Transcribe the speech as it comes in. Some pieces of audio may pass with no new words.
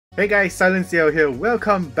Hey guys, SilentCiel here.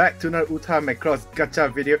 Welcome back to another歌マクロス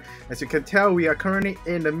gacha video. As you can tell, we are currently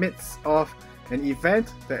in the midst of an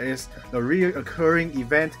event that is a reoccurring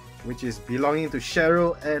event which is belonging to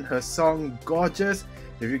Cheryl and her song Gorgeous.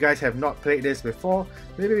 If you guys have not played this before,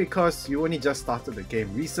 maybe because you only just started the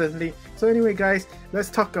game recently. So anyway guys, let's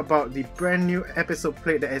talk about the brand new episode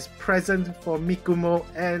plate that is present for MikuMo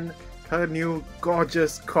and her new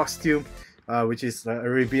gorgeous costume. Which is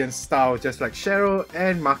Arabian style, just like Cheryl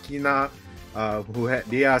and Makina, who had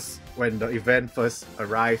theirs when the event first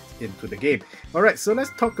arrived into the game. Alright, so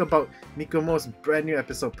let's talk about MikuMo's brand new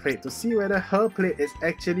episode plate to see whether her plate is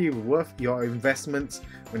actually worth your investments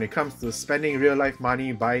when it comes to spending real life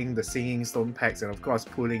money, buying the singing stone packs, and of course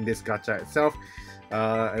pulling this gacha itself.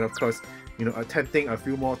 And of course, you know, attempting a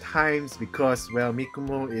few more times because, well,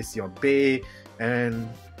 MikuMo is your bae and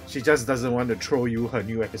she just doesn't want to throw you her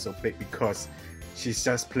new episode plate because she's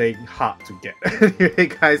just playing hard to get. Anyway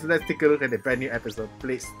guys, let's take a look at the brand new episode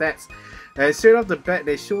plate stats. And straight off the bat,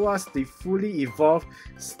 they show us the fully evolved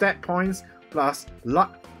stat points plus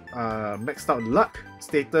luck, maxed out luck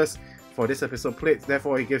status for this episode plate.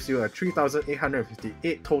 Therefore, it gives you a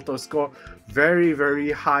 3,858 total score.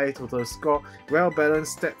 Very high total score. Well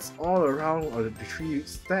balanced stats all around on the three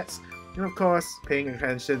stats. And of course, paying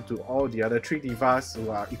attention to all the other 3 divas who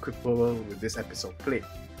are equipable with this episode plate.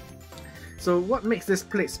 So what makes this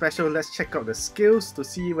plate special? Let's check out the skills to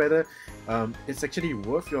see whether it's actually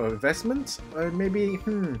worth your investment.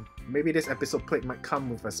 Maybe this episode plate might come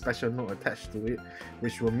with a special note attached to it,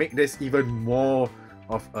 which will make this even more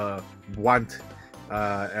of a want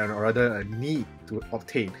and or rather a need to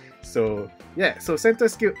obtain. So yeah, so center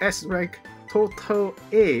skill S rank, total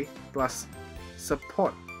A plus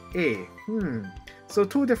support A. So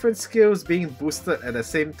 2 different skills being boosted at the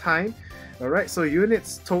same time. Alright, so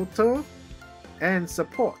units total and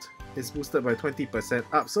support is boosted by 20%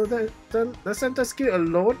 up. So the center skill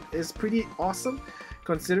alone is pretty awesome,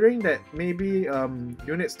 considering that maybe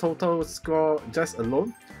units total score just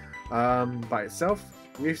alone by itself,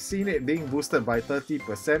 we've seen it being boosted by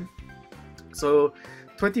 30%. So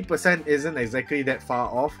 20% isn't exactly that far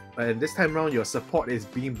off, and this time around your support is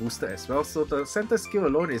being boosted as well, so the center skill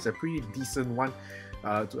alone is a pretty decent one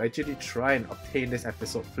to actually try and obtain this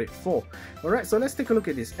episode plate for. Alright, so let's take a look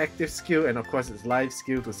at this active skill and of course its live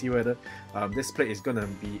skill to see whether this plate is gonna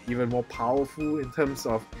be even more powerful in terms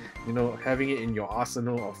of, you know, having it in your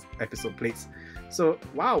arsenal of episode plates. So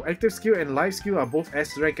wow, active skill and live skill are both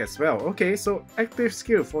S rank as well. Okay, so active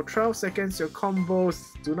skill, for 12 seconds your combos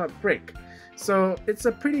do not break. So it's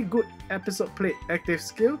a pretty good episode plate active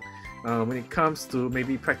skill when it comes to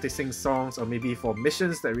maybe practicing songs or maybe for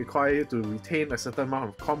missions that require you to retain a certain amount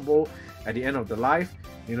of combo at the end of the life,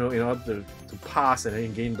 you know, in order to pass and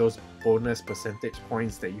then gain those bonus percentage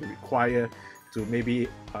points that you require to maybe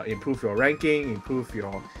improve your ranking, improve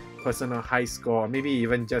your personal high score, maybe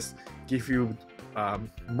even just give you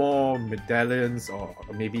more medallions or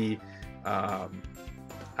maybe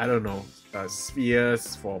I don't know,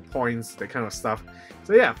 spheres for points, that kind of stuff.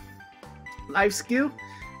 So yeah, live skill,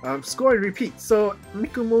 score and repeat. So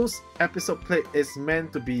MikuMo's episode plate is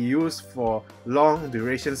meant to be used for long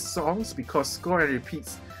duration songs because score and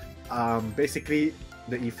repeats, basically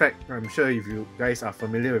the effect, I'm sure if you guys are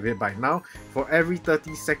familiar with it by now, for every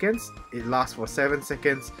 30 seconds, it lasts for 7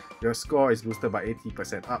 seconds, your score is boosted by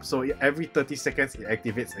 80% up. So every 30 seconds it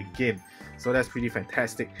activates again. So that's pretty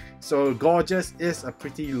fantastic. So Gorgeous is a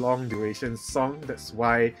pretty long duration song. That's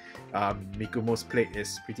why MikuMo's plate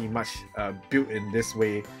is pretty much built in this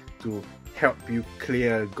way to help you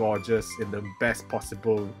clear Gorgeous in the best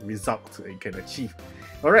possible result that you can achieve.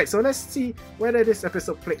 Alright, so let's see whether this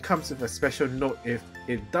episode plate comes with a special note. If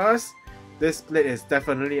it does, this plate is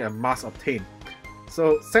definitely a must obtain.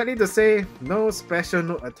 So sadly to say, no special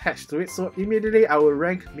note attached to it, so immediately I will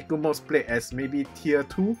rank MikuMo's plate as maybe tier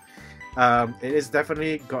 2. It is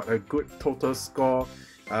definitely got a good total score,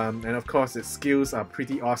 and of course its skills are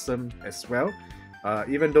pretty awesome as well.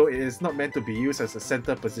 Even though it is not meant to be used as a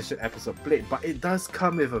center position episode plate, but it does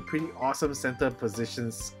come with a pretty awesome center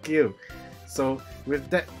position skill. So with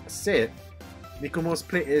that said, MikuMo's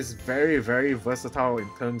plate is very versatile in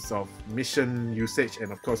terms of mission usage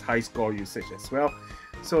and of course high score usage as well.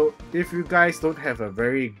 So if you guys don't have a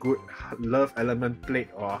very good love element plate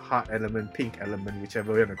or heart element, pink element,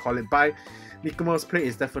 whichever you want to call it by, MikuMo's plate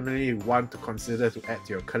is definitely one to consider to add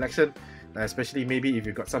to your collection. Especially maybe if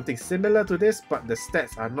you got something similar to this but the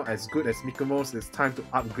stats are not as good as MikuMo's, it's time to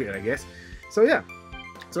upgrade, I guess. So yeah,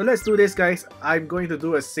 so let's do this guys. I'm going to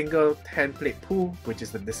do a single 10 plate pool, which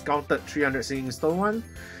is the discounted 300 singing stone one,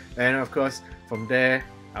 and of course from there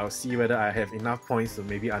I'll see whether I have enough points to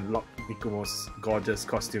maybe unlock Mikumo's gorgeous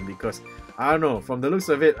costume, because I don't know, from the looks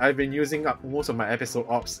of it, I've been using up most of my episode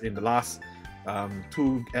ops in the last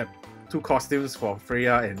two costumes for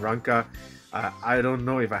Freya and Ranka. I don't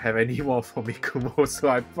know if I have any more for Mikumo, so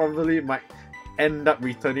I probably might end up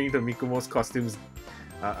returning to Mikumo's costumes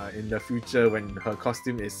in the future when her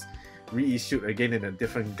costume is reissued again in a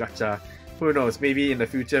different gacha. Who knows, maybe in the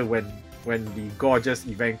future when the gorgeous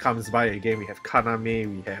event comes by again, we have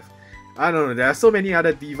Kaname, we have, I don't know, there are so many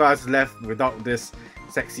other divas left without this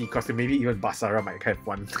sexy costume. Maybe even Basara might have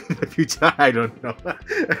one in the future, I don't know.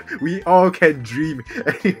 We all can dream.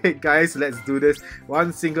 Anyway guys, let's do this.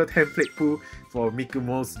 One single template pool for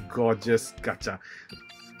Mikumo's gorgeous gacha.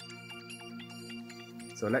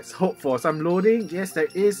 So let's hope for some loading. Yes,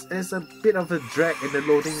 there's a bit of a drag in the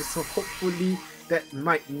loading, so hopefully that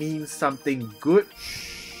might mean something good.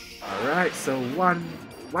 Alright, so one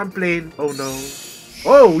plane. Oh no.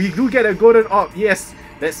 Oh, we do get a golden orb. Yes,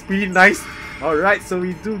 that's pretty nice. Alright, so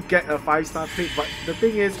we do get a 5-star plate, but the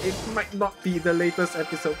thing is, it might not be the latest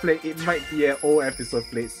episode plate. It might be an old episode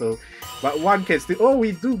plate, so, but one can still, oh,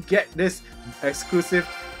 we do get this exclusive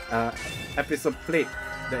episode plate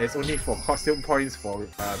that is only for costume points for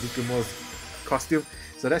Mikumo's costume.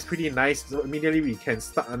 So that's pretty nice. So immediately we can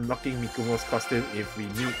start unlocking Mikumo's costume if we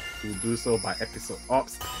need to do so by episode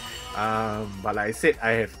ops. But like I said,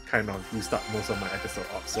 I have kind of used up most of my episode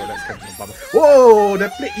ops, so that's kind of a bummer. Whoa! The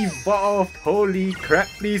plate evolved! Holy crap,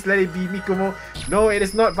 please let it be Mikumo. No, it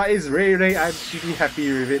is not, but it's Ray Ray. I'm pretty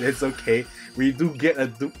happy with it. It's okay. We do get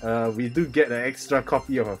an extra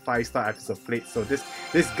copy of a 5-star episode plate, so this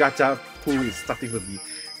gacha pool is starting to be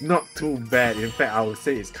not too bad. In fact, I would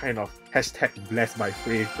say it's kind of hashtag blessed by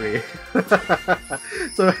Frey.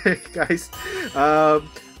 So guys, I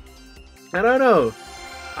don't know.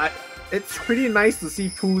 It's pretty nice to see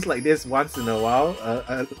pools like this once in a while,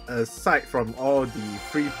 aside from all the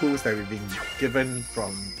free pools that we've been given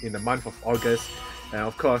in the month of August. And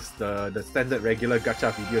of course, the standard regular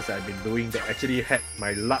gacha videos that I've been doing that actually had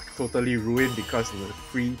my luck totally ruined because of the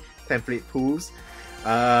free template pools.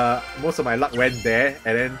 Most of my luck went there,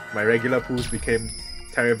 and then my regular pools became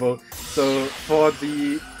terrible. So for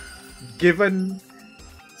the given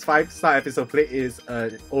 5-star episode plate is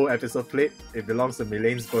an old episode plate. It belongs to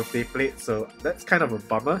Milane's birthday plate, so that's kind of a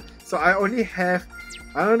bummer. So I only have,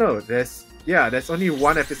 I don't know, there's only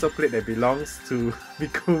one episode plate that belongs to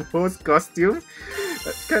Mikumo's costume.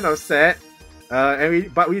 That's kind of sad.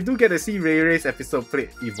 But we do get to see Ray Ray's episode plate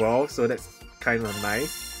evolve, so that's kind of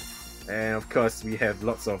nice. And of course, we have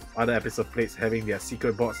lots of other episode plates having their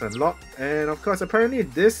secret boards unlocked. And of course, apparently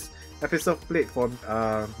this episode plate for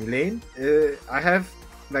Milane, I have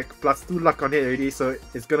like +2 luck on it already, so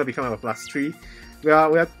it's gonna become a +3. We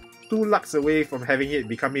are 2 lucks away from having it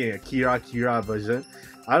becoming a Kira version.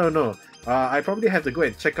 I don't know. I probably have to go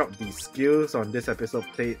and check out the skills on this episode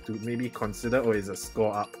plate to maybe consider, or is a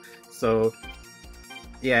score up. So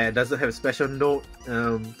yeah, it doesn't have a special note.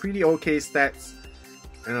 Pretty okay stats.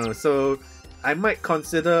 So I might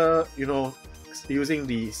consider, using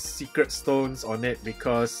the secret stones on it,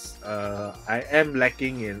 because I am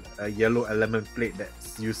lacking in a yellow element plate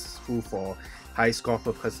that's useful for high score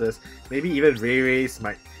purposes. Maybe even Ray Ray's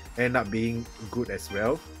might end up being good as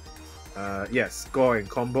well. Yeah, score and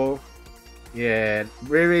combo. Yeah,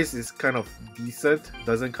 Ray Ray's is kind of decent.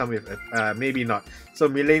 Doesn't come with maybe not. So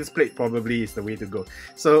Milane's plate probably is the way to go.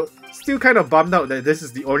 So still kind of bummed out that this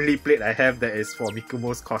is the only plate I have that is for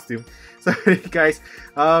Mikumo's costume. So guys,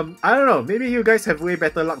 I don't know. Maybe you guys have way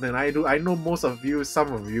better luck than I do. I know most of you,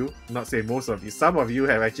 some of you, not say most of you, some of you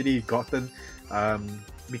have actually gotten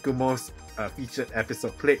Mikumo's featured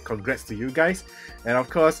episode plate. Congrats to you guys. And of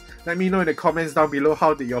course, let me know in the comments down below,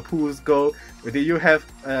 how did your pools go? Did you have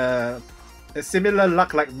a similar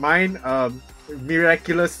luck like mine?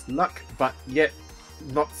 Miraculous luck, but yet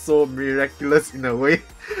not so miraculous in a way.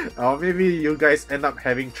 Or maybe you guys end up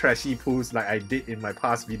having trashy pools like I did in my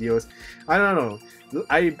past videos. I don't know.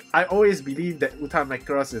 I always believe that Uta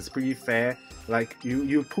Macross is pretty fair. Like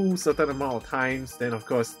you pool certain amount of times, then of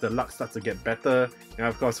course the luck starts to get better, and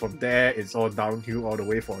of course from there it's all downhill all the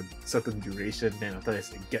way for a certain duration. Then after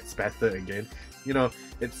this it gets better again.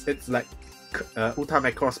 It's like Uta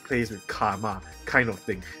Macross plays with karma kind of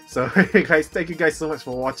thing. So guys, thank you guys so much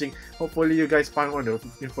for watching. Hopefully you guys found all the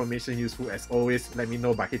information useful. As always, let me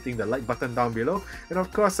know by hitting the like button down below, and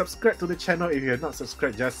of course subscribe to the channel if you have not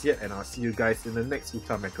subscribed just yet, and I'll see you guys in the next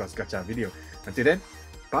Uta Macross gacha video. Until then,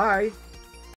 bye!